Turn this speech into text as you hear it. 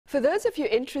For those of you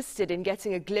interested in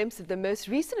getting a glimpse of the most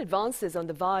recent advances on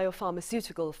the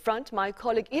biopharmaceutical front, my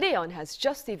colleague Rae-hyun has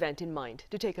just the event in mind.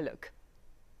 Do take a look.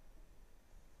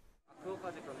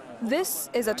 This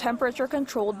is a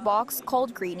temperature-controlled box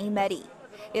called Greenie-Medi.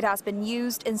 It has been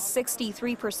used in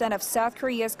 63% of South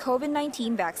Korea's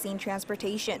COVID-19 vaccine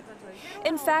transportation.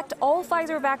 In fact, all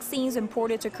Pfizer vaccines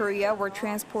imported to Korea were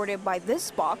transported by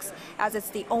this box, as it's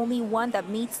the only one that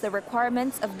meets the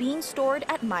requirements of being stored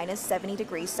at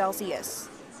 -70°C.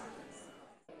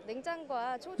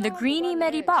 The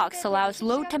Greenie-Medi box allows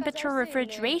low-temperature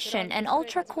refrigeration and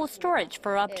ultra-cold storage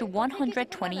for up to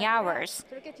 120 hours.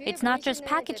 It's not just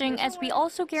packaging, as we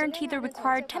also guarantee the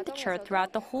required temperature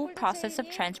throughout the whole process of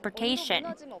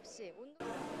transportation.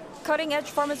 Cutting-edge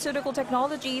pharmaceutical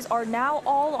technologies are now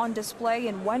all on display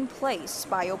in one place,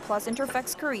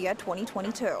 BIOPLUS-INTERPHEX Korea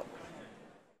 2022.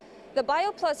 The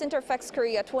BIOPLUS-INTERPHEX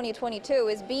Korea 2022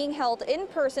 is being held in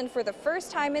person for the first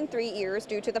time in 3 years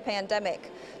due to the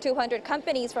pandemic. 200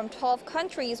 companies from 12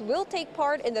 countries will take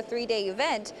part in the 3-day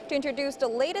event to introduce the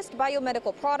latest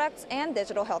biomedical products and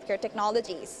digital healthcare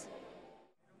technologies.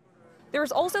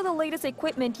 There's also the latest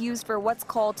equipment used for what's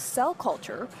called cell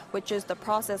culture, which is the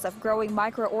process of growing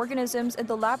microorganisms in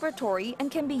the laboratory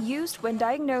and can be used when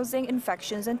diagnosing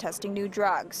infections and testing new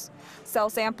drugs. Cell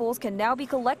samples can now be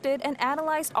collected and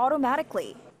analyzed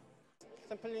automatically.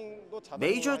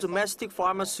 Major domestic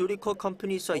pharmaceutical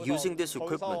companies are using this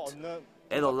equipment.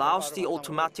 It allows the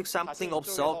automatic sampling of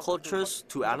cell cultures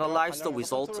to analyze the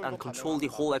results and control the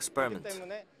whole experiment.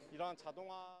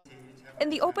 In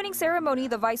the opening ceremony,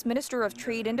 the Vice Minister of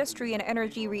Trade, Industry and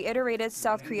Energy reiterated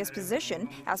South Korea's position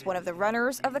as one of the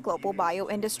runners of the global bio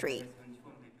industry.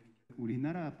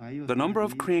 The number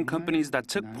of Korean companies that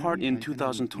took part in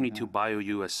 2022 Bio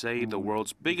USA, the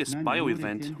world's biggest bio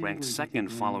event, ranked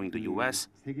second following the US,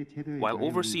 while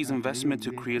overseas investment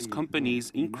to Korea's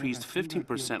companies increased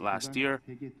 15% last year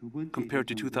compared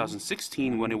to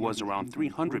 2016 when it was around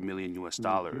 $300 million.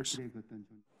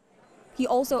 He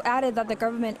also added that the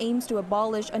government aims to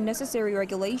abolish unnecessary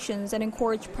regulations and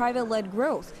encourage private-led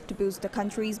growth to boost the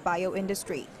country's bio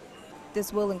industry.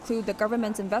 This will include the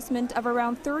government's investment of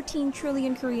around 13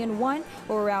 trillion Korean won,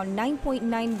 or around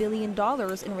 $9.9 billion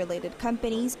in related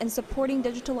companies, and supporting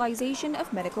digitalization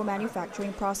of medical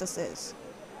manufacturing processes.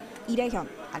 Rae-hyun,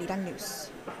 Arirang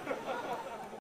News.